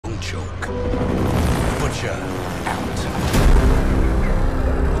choke. Butcher out.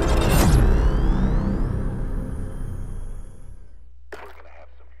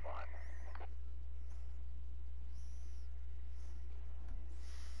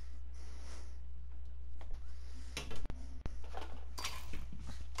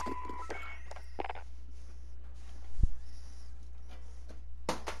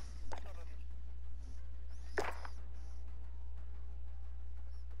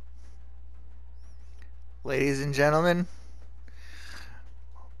 Ladies and gentlemen,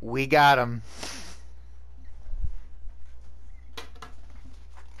 we got him.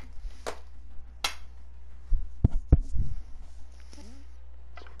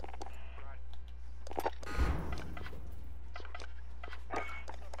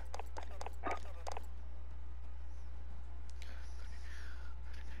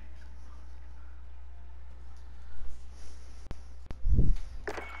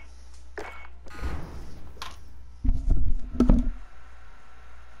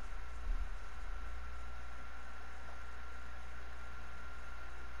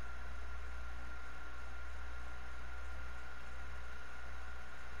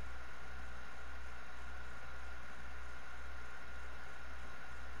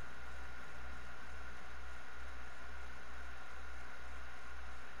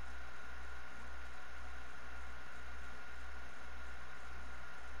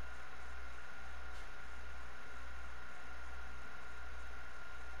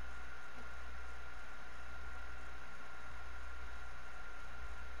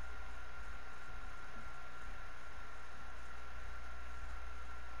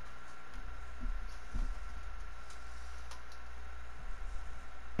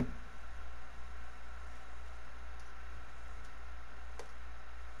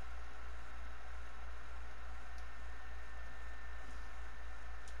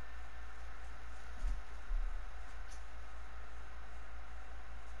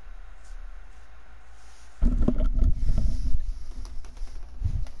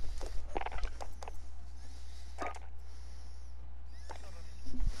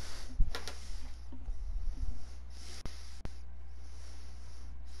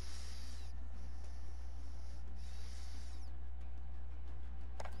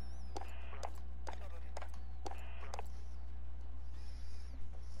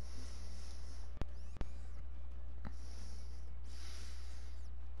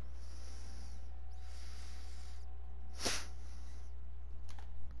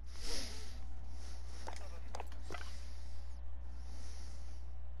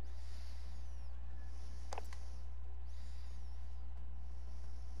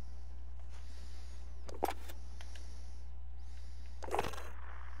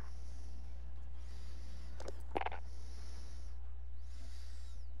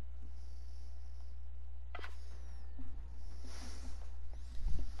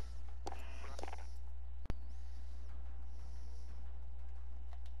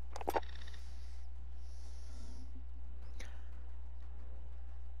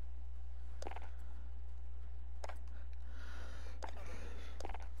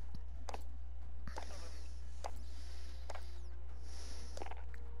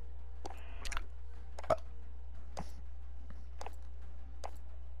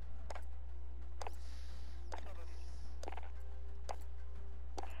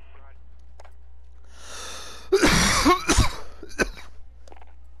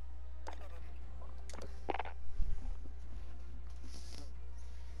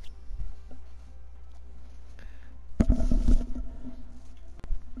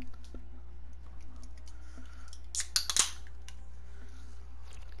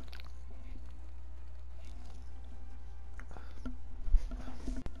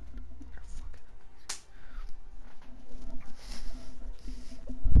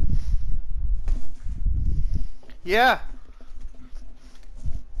 Yeah.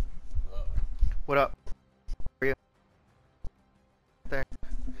 What up? How are you? There.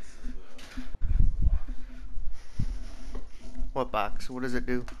 What box? What does it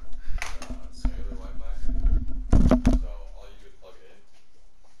do? Cellular Wi-Fi. So all you do is plug it in,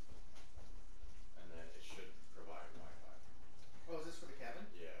 and then it should provide Wi-Fi. Oh, is this for the cabin?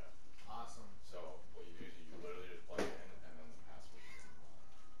 Yeah. Awesome. So what you do is you literally just plug it in, and then the password is in.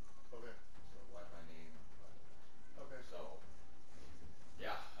 Okay. So Wi-Fi name. Okay. So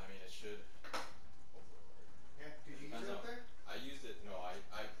yeah, I mean it should. Hopefully work. Yeah. Did you use it up there? I used it. No, I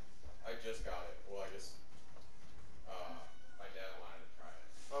just got it. Well, I guess my dad wanted to try it.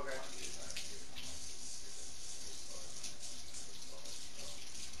 Okay.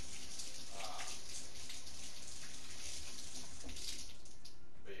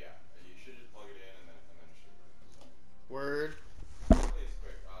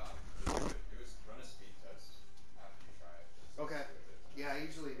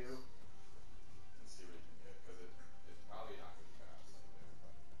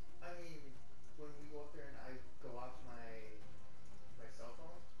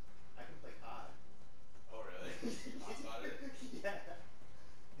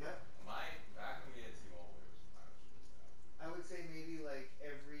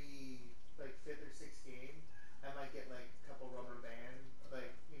 like get like a couple rubber band,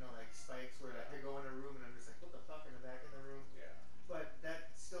 like like spikes where like I go in a room and I'm just like, what the fuck in the back in the room. Yeah. But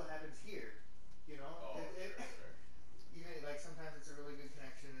that still happens here, Oh, sure. Even like sometimes it's a really good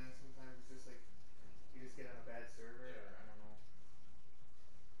connection and sometimes it's just like you just get on a bad server. Yeah. Or I don't know.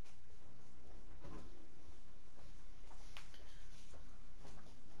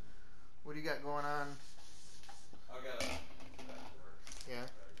 What do you got going on? I gotta get back to work. Yeah.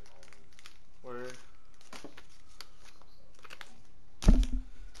 Gotta get home. Word.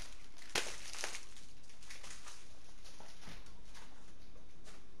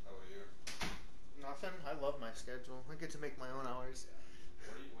 How about you? Nothing. I love my schedule. I get to make my own hours.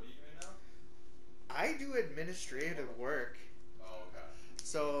 What are you doing now? I do administrative work. Oh, okay.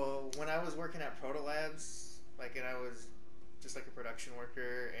 So when I was working at Proto Labs, and I was just like a production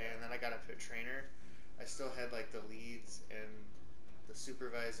worker, and then I got up to a trainer, I still had like the leads and the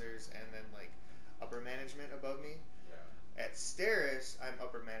supervisors, and then like upper management above me. Yeah. At Steris, I'm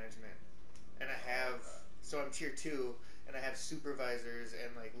upper management, and I have so I'm tier 2, and I have supervisors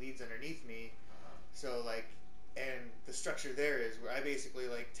and like leads underneath me. So like, and the structure there is where I basically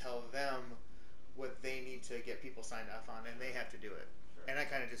like tell them what they need to get people signed off on, and they have to do it. Sure. And I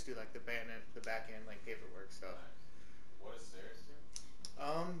kind of just do like the back end like paperwork stuff. Nice. What does Stairs do?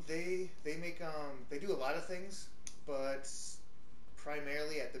 They make they do a lot of things, but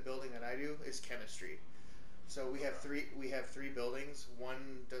primarily at the building that I do is chemistry. So we have three buildings.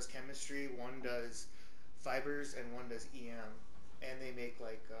 One does chemistry, one does fibers, and one does EM. And they make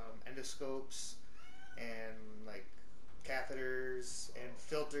like endoscopes and like catheters and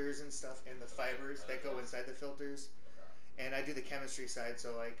filters and stuff, and the fibers that go inside the filters. And I do the chemistry side,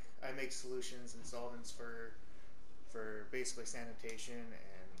 so like I make solutions and solvents for basically sanitation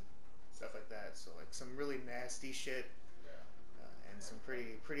and stuff like that. So like some really nasty shit, and some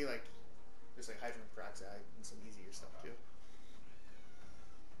pretty like just like hydrogen peroxide and some easier stuff too.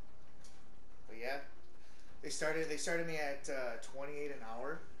 But yeah, they started me at 28 an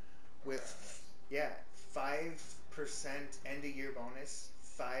hour with 5% end of year bonus,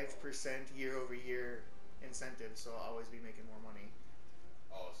 5% year over year incentive. So I'll always be making more money.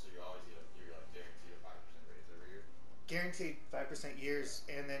 Oh, so you're like guaranteed a 5% raise every year? Guaranteed 5% years,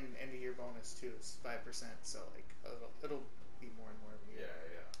 and then end of year bonus too is 5%. So like it'll be more and more every year.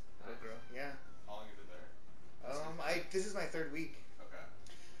 Yeah. It'll grow. Yeah. How long have you been there? This is my 3rd week. Okay.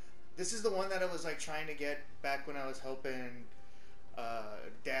 This is the one that I was like trying to get back when I was helping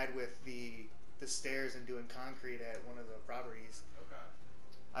Dad with the stairs and doing concrete at one of the properties. Okay.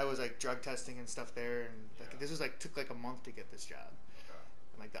 I was like drug testing and stuff there, and like, this was like took like a month to get this job. Okay.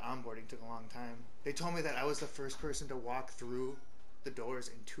 And like the onboarding took a long time. They told me that I was the first person to walk through the doors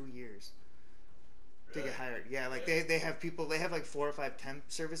in 2 years. Really? To get hired. Yeah, like they have people. They have like 4 or 5 temp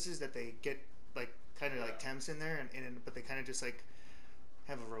services that they get like kind of like temps in there, and but they kind of just like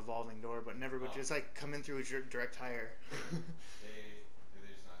have a revolving door, but never would just like come in through a direct hire. Do they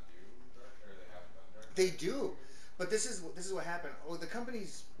just not do direct, or they haven't done direct? They do, but this is what happened. Oh, the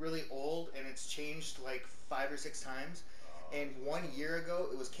company's really old, and it's changed like 5 or 6 times. And 1 year ago,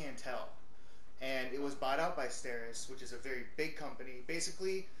 it was Cantel, and it was bought out by Steris, which is a very big company.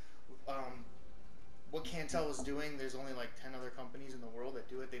 Basically, what Cantel was doing, there's only like 10 other companies in the world that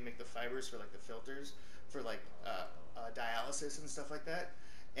do it. They make the fibers for like the filters for like dialysis and stuff like that.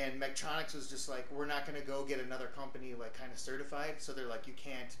 And Medtronics was just like, we're not going to go get another company like kind of certified. So they're like, you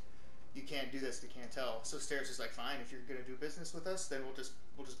can't do this to Cantel. So Steris is like, fine, if you're going to do business with us, then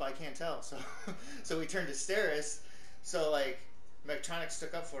we'll just buy Cantel. So so we turned to Steris. So like Medtronics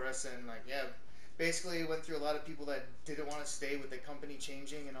took up for us, and like basically went through a lot of people that didn't want to stay with the company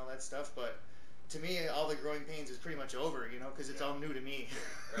changing and all that stuff. But to me, all the growing pains is pretty much over, because it's all new to me.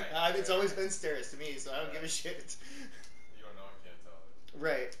 Right. It's always been Steris to me, so I don't give a shit. You don't know what Cantel is.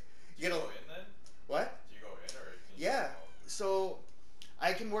 Right. Do you go in then? What? Do you go in, or can you Yeah. So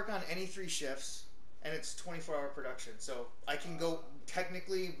I can work on any 3 shifts, and it's 24-hour production. So I can go.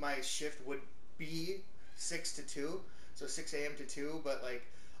 Technically, my shift would be 6 to 2, so 6 a.m. to 2. But like,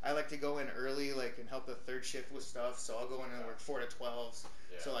 I like to go in early, like, and help the 3rd shift with stuff. So I'll go in and work 4 to 12s.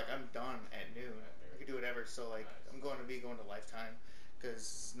 Yeah. So like, I'm done at noon. I could do whatever. So like, I'm going to Lifetime,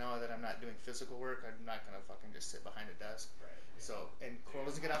 because now that I'm not doing physical work, I'm not gonna fucking just sit behind a desk. Right. So, and Coral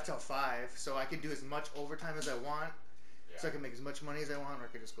doesn't get off till 5, so I could do as much overtime as I want. Yeah. So I can make as much money as I want, or I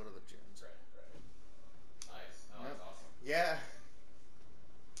could just go to the gym. Right. Nice. No, Yep. that's awesome. Yeah.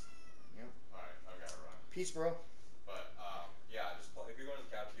 Yep. All right, I've got to run. Peace, bro. But yeah, if you're going to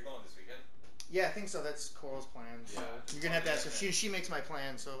the cabin, you're going this weekend. Yeah, I think so. That's Coral's plan. So Yeah. you're gonna have to ask her. She makes my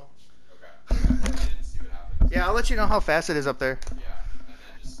plan. So. Okay. Plug in and see what happens. Yeah, I'll let you know how fast it is up there. Yeah, and then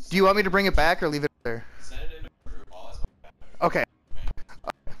just Do you want me to bring it back or leave it there? send it into a group.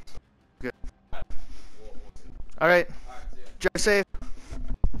 All right. Alright, see ya. Drive safe.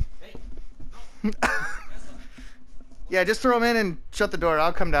 Hey. Yeah, just throw them in and shut the door.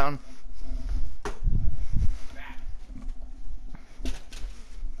 I'll come down.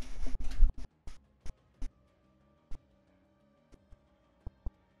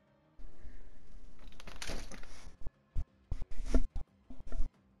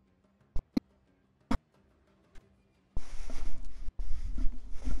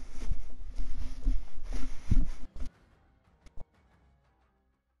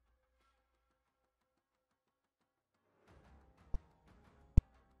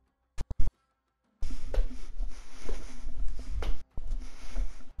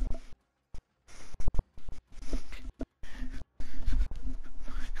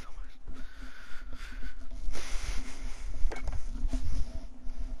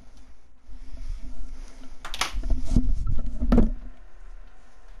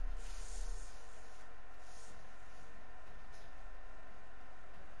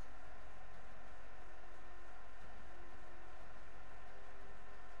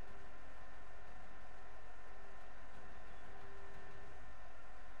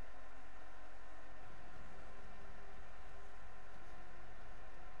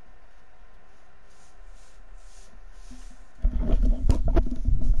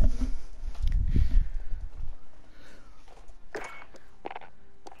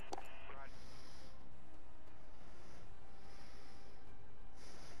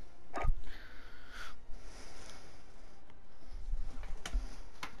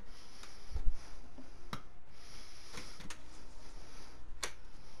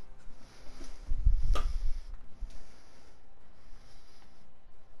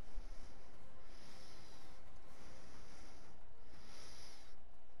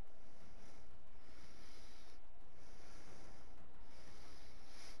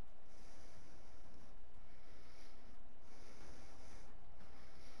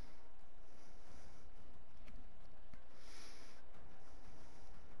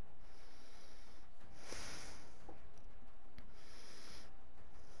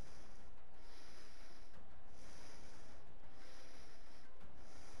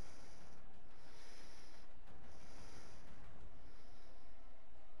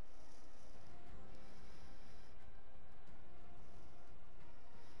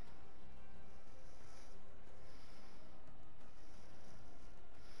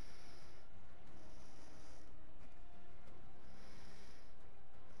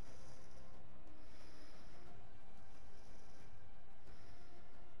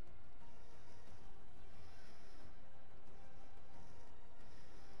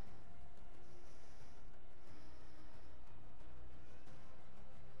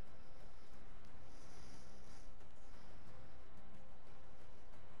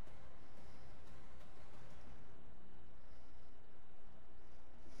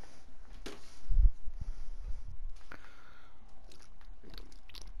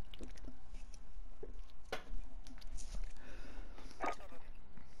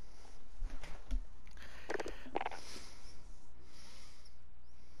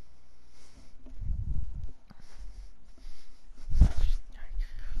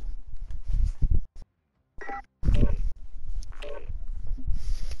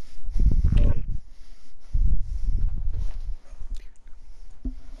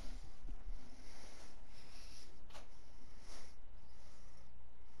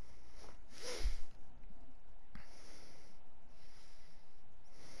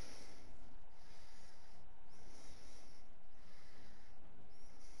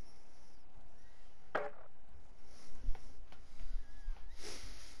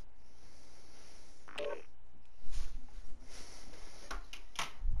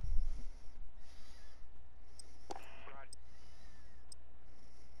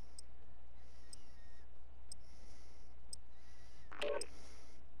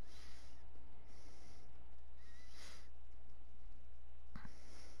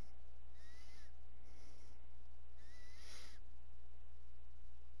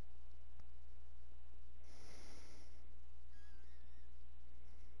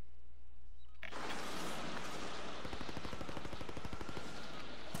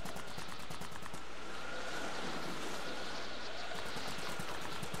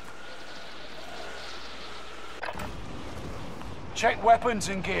 Check weapons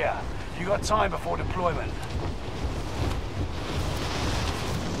and gear. You got time before deployment.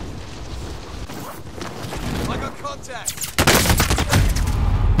 I got contact!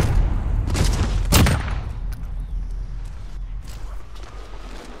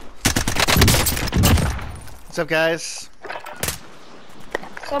 What's up, guys?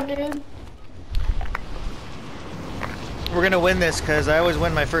 What's up, dude? We're gonna win this because I always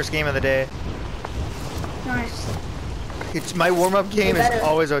win my first game of the day. Nice. It's my warm-up game is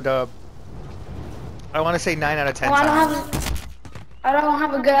always a dub. I want to say 9 out of 10 Well, times. I don't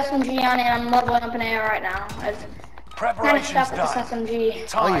have a good SMG on it. I'm leveling up an AR right now. I'm kind of Preparation's stuck with this done.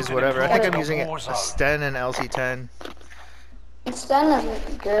 SMG. I'll use whatever. I think I'm Time using to a war zone. Sten and LC10. It's done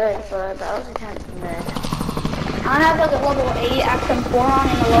is good, but that was kind of mid. I have like a level 8 Action 4 on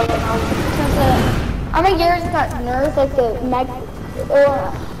and a level 9. Since I mean, Garrett's got nerfed, like the mag, or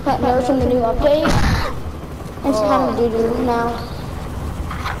got nerfed from the new update. It's kind of doo-doo now.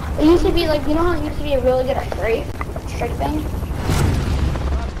 It used to be like, you know how it used to be really good at straight thing?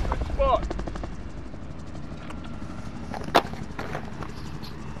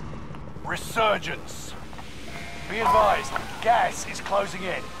 Resurgence. Be advised, gas is closing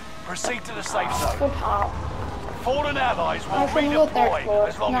in. Proceed to the safe zone. Good top. Fallen allies will I can look there redeploy for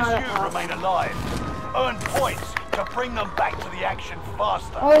as long not as you enough. remain alive. Earn points to bring them back to the action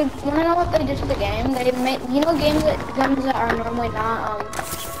faster. Oh, you wanna know what they did to the game? They made, you know, guns that are normally not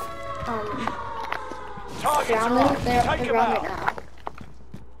Targets are grounded. up. They're Take them grounded out. now.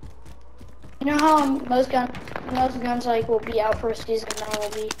 You know how most guns like will be out for a season and then will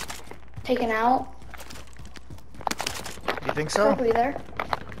be taken out. You think so? Probably there.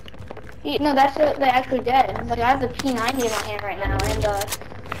 No, that's what they actually did. Like I have the P90 in my hand right now and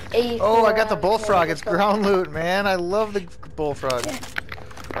A4. Oh, I got the bullfrog. It's ground loot, man. I love the bullfrog.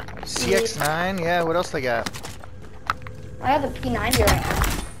 CX9. Yeah. What else they got? I have the P90 right now.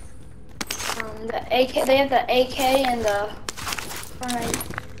 The AK. They have the AK and the.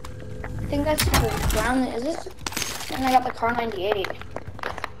 I think that's the ground. Is this? And I got the Car 98.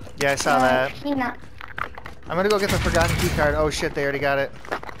 Yeah, I saw that. P9. I'm gonna go get the forgotten key card. Oh shit, they already got it.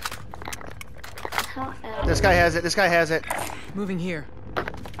 This guy has it. This guy has it. Moving here.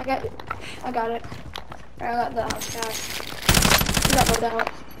 I got it. I got the house guy. I got loadout.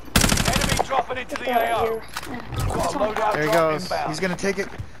 Enemy dropping into the Right AO. here. Got a loadout There he drop goes. inbound. He's gonna take it.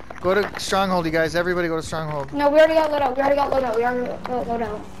 Go to Stronghold, you guys. Everybody go to Stronghold. No, we already got loadout. We already got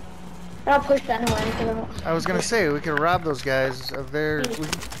loadout. I'll push that anyway. I was gonna say, we could rob those guys of their... We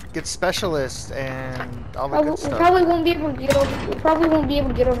could get specialists and all the good We stuff. probably won't be able to get over. We probably won't be able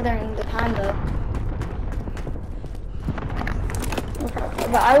to get over there in the time though.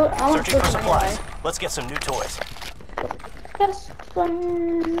 But I want to Searching push for them supplies. anyway. Let's get some new toys. That's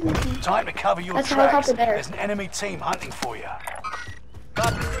fun. Time to cover your That's a tracks. helicopter there. There's an enemy team hunting for you.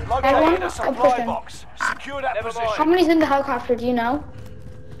 Everyone, Located a I'm supply pushing. box. Secure that position. How many's in the helicopter? Do you know?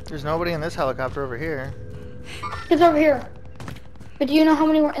 There's nobody in this helicopter over here. It's over here. But do you know how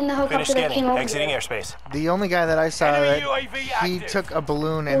many were in the Finish helicopter that came scanning. over Exiting here? airspace. The only guy that I saw Enemy that UAV he active. took a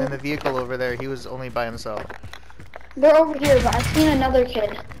balloon and in the vehicle over there, he was only by himself. They're over here, but I've seen another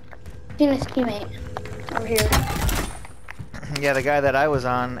kid. I've seen his teammate over here. Yeah, the guy that I was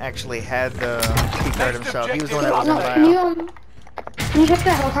on actually had the key card himself. He was the one that was in No, bio. can you check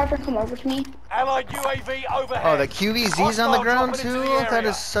the helicopter and come over to me? Allied UAV overhead. Oh, the QVZ's on the Hostile ground dropping into too? the That area.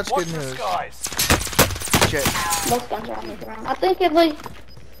 is such Watch good the news. skies. Shit. Both guns are on the ground. I think it's like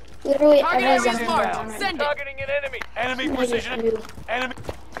literally every gun is on the ground. Send targeting an enemy. Enemy Maybe precision. a few.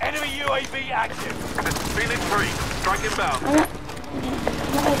 Enemy UAV active. Phoenix 3, strike inbound.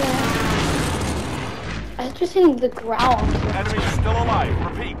 I just seen the ground. Enemy still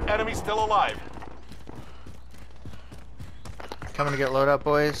alive. Repeat, enemy still alive. Coming to get load up,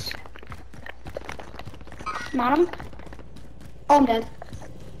 boys. Mount him. Oh, I'm dead.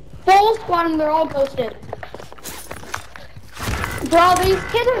 Full squad and they're all ghosted. Bro, these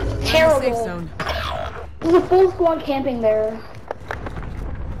kids are Safe terrible. zone. There's a full squad camping there.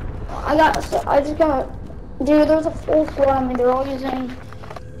 Dude, there's a full squad. I mean, they're all using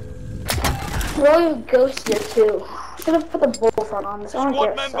ghosted too. I'm gonna put the bullfrog on this. I don't Squad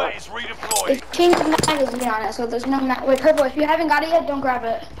care. member is redeployed. It changed the magazine on it, so there's no Wait, Purple, if you haven't got it yet, don't grab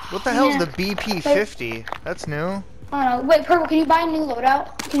it. What the hell's Yeah. the BP-50? That's new. I don't know. Wait, Purple, can you buy a new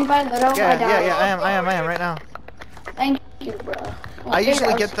loadout? Can you buy a loadout? Yeah, I doubt yeah, it. I am right now. Thank you, bro. I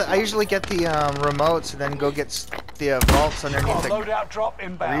usually get the remotes and then go get the vaults underneath Got a the loadout drop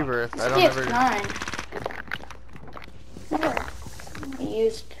inbound. rebirth. I don't It's ever. 9. Never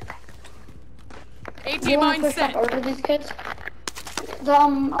used. You 18 wanna mine push set. that over to these kids? The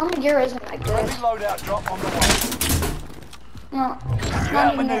armor gear isn't that good. Enemy loadout drop on the way. No, You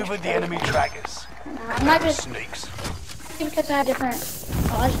outmaneuvered the enemy trackers. I might just Sneaks. because I have different.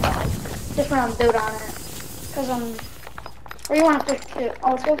 Oh, I just got like different build on it. Cause where you want to push to?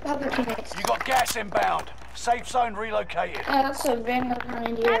 Oh, let's go help your teammates. You got gas inbound. Safe zone relocated. Yeah, that's a Vanguard on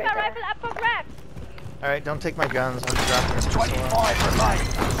India right there. up for grabs. Alright, don't take my guns. I'm dropping this pistol out. 25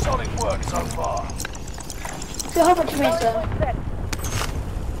 remain. Solid work so far. Go help her teammates though.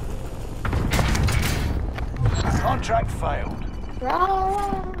 Contract failed.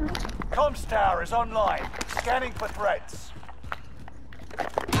 Rah. Comms tower is online. Scanning for threats.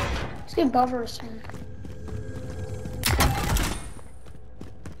 Let's get Buffer soon.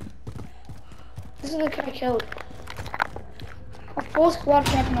 This is the guy I killed. A full squad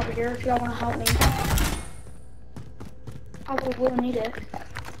camping over here if y'all want to help me. I will need it.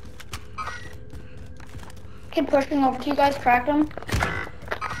 Kid pushing over to you guys, cracked him.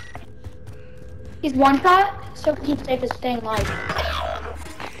 He's one shot, so keep safe is staying alive.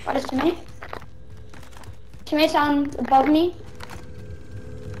 Got his teammate. Teammate's down above me.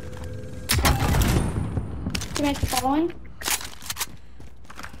 Teammate's following.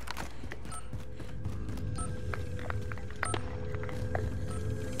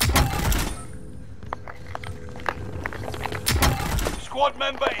 Squad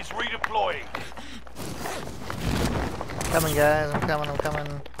member is redeploying. Coming, guys. I'm coming.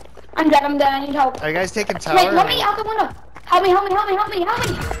 I'm dead, I need help. Are you guys taking tower? Wait, let me out the window. Help me.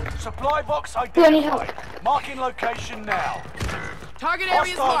 Supply box Do I need help? identified. Marking location now. Target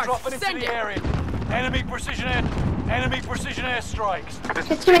area is Hostile marked. dropping into Send the it. area. Enemy precision air strikes. His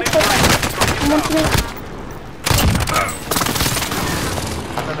teammate's pushing. One teammate.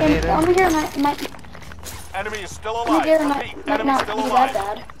 Eliminated. Over here, my Enemy is still over alive. here Repeat, might enemy not still be that alive.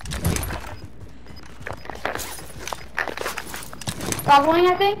 bad. Following,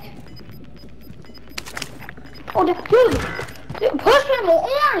 I think. Oh, dude, push him,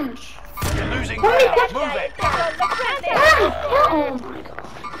 orange. You're losing Somebody ground. push Move it. Orange. Oh my god.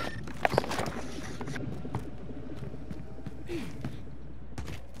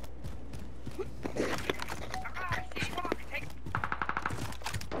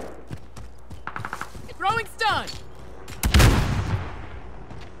 Throwing stun.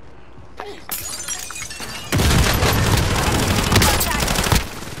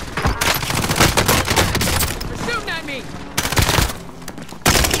 They're shooting at me.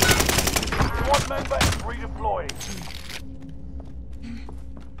 Squad member is redeploying.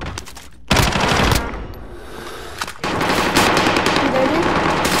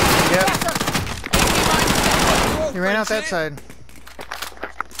 Yep. He ran out that side.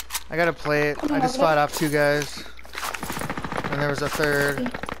 I gotta play it. I just fought off 2 guys. And there was a third.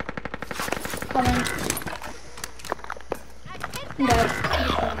 Coming. I'm dead.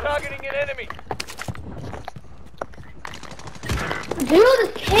 Targeting an enemy.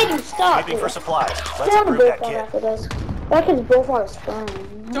 Dude, can you stop? Looking for supplies. Let's Get on the improve that bullfrog kit. after this. That kid's bullfrog is fun.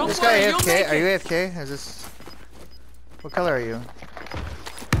 Don't This worry, guy you'll make AFK? Are you it. AFK? Is this... What color are you?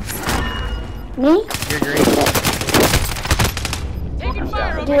 Me? You're green. Taking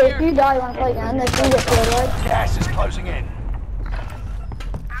fire over Dude, if here. you die, you wanna play again? This is get good, right? Gas is closing in.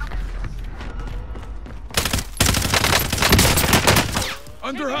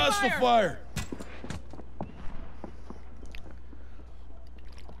 Under hostile fire.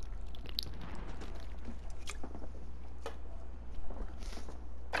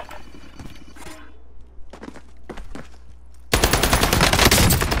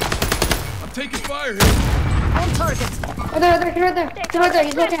 I'm taking fire here. Oh, there, he's right there.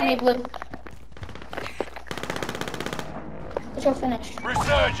 He's looking at me, blue. Let's go finish.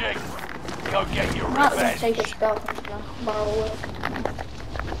 Resurging. Go get your I'm not gonna take revenge. his stuff. I'm just gonna borrow it.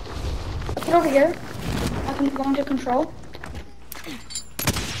 Let's get over here. I can go into control.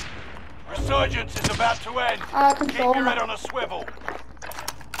 Resurgence is about to end. Control. Keep your head on a swivel.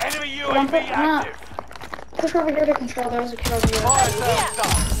 Enemy I'm UAV active. Push over here to control. There's a kid over here. Fire sales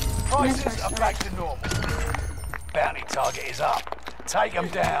done. Prices Next are one. back to normal. Bounty target is up. Take them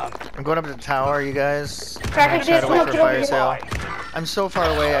down. I'm going up to the tower, you guys. Cracker, I'm trying to wait for get over fire here. sale. I'm so far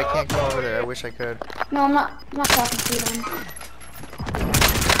away, I can't come over there. I wish I could. No, I'm not talking to them.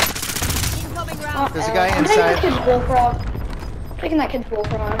 There's a guy I'm taking inside. that kid's bullfrog. Taking that kid's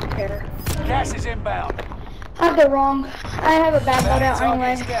bullfrog, I don't care. Gas is inbound. I have the wrong. I have a bad loadout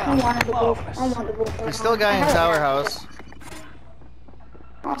anyway. I wanted the bullfrog. I want the bullfrog. There's still a guy in tower house.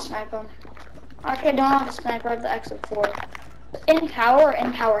 I'll snipe him. Actually, I don't have a sniper. I have the X4. In tower or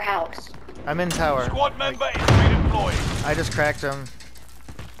in tower house? I'm in tower. Squad member is redeployed. I just cracked him.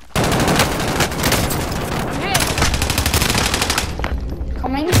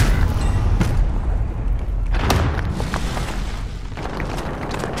 Coming.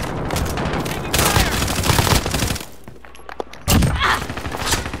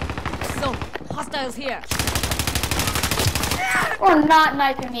 So, hostiles here. Or not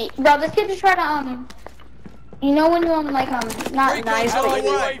knifing me. Bro, this kid just tried to, you know when you, not knife, but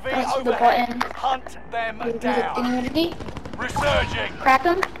you press the button. Hunt them You use down. immunity. Resurging. Crack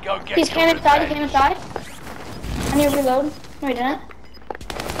him. Go get He your came inside, revenge. I need to reload. No, I didn't.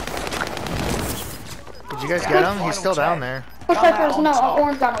 Did you guys get him? He's still down there. Push Come out cyphers. on No, top.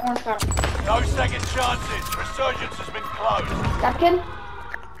 orange got him. Orange got him. No second chances. Resurgence has been closed. That kid?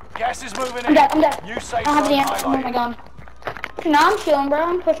 Gas is moving I'm in. dead. I'm dead. New I safe don't have zone the ammo. Oh my highlighted. god. Now I'm chilling, bro.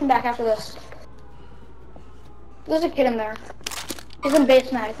 I'm pushing back after this. There's a kid in there. He's in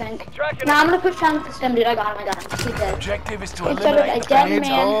basement, I think. Now I'm gonna push down with him, dude. I got him. He's dead. Objective is to Instead of a eliminate the dead Needs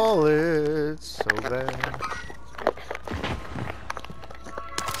man. bullets so bad.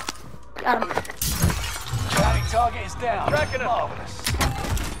 Got him. bounty target is down. Marvelous.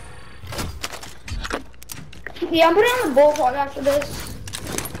 Yeah, I'm putting on the bullhog after this.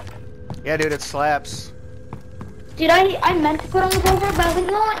 Yeah, dude, it slaps. Dude, I meant to put on the bullhog, but I was like,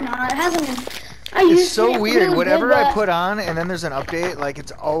 no, nah, it hasn't been. It's so weird. Really Whatever good, I but- put on, and then there's an update. Like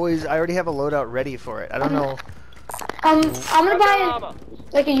it's always. I already have a loadout ready for it. I don't know. I'm gonna buy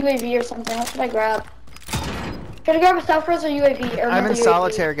like a UAV or something. What should I grab? Should I grab a stealth res or UAV? Or I'm in another UAV?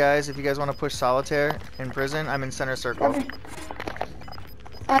 solitaire, guys. If you guys want to push solitaire in prison, I'm in center circle. Okay.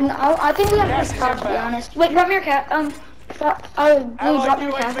 I think we have Gas to is stop, to be inbound. honest. Wait, drop me your cat. Drop me your cat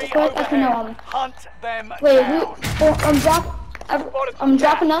real UAV quick. Actually, no, overhead. Hunt them wait, down. I'm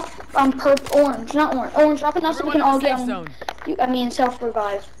dropping us orange, not orange. Orange, dropping us so we can all get Everyone in the on,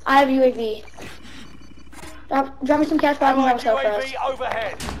 self-revive. I have UAV. Drop me some cash back and Allied have self-revive. UAV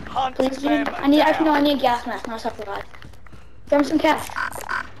overhead. Hunt Please, them dude. I need down. a gas mask, not self-revive. Drop me some cash.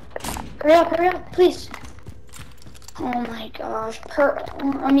 Hurry up, please. Oh my gosh,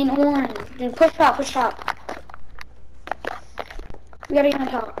 orange. Dude, push top. We gotta get on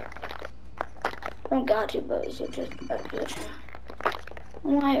top. I don't got to, but it's just a better position.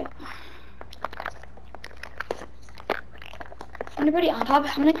 Why? Anybody on top?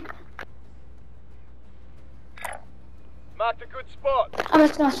 How many? Marked a good spot. I'm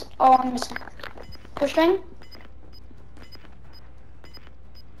missing. Oh, I'm missing. Pushing.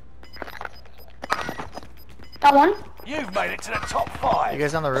 Got one. You've made it to the top 5. You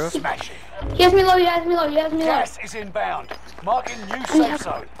guys on the roof? Smash it. He has me low. Gas is inbound. Marking new safe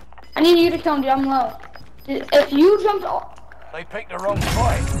zone. I need you to kill him, dude. I'm low. Dude, if you jumped off, They picked the wrong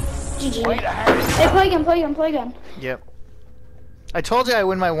fight. GG. Way to hand it Hey, play again. Yep. I told you I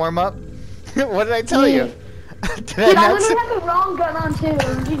win my warm up. What did I tell you? Did Dude, I not literally say- had the wrong gun on too.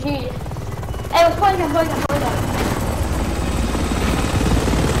 GG. Hey, let's play again.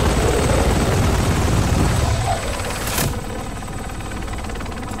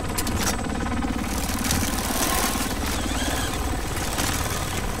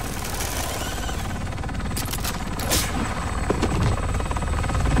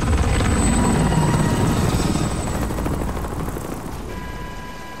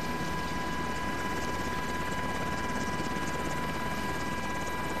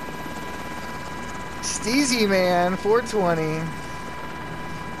 It's easy, man. 420.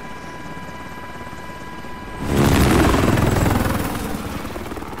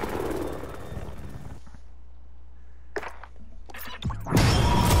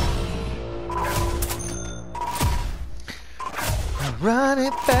 Run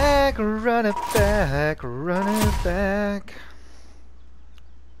it back, run it back, run it back.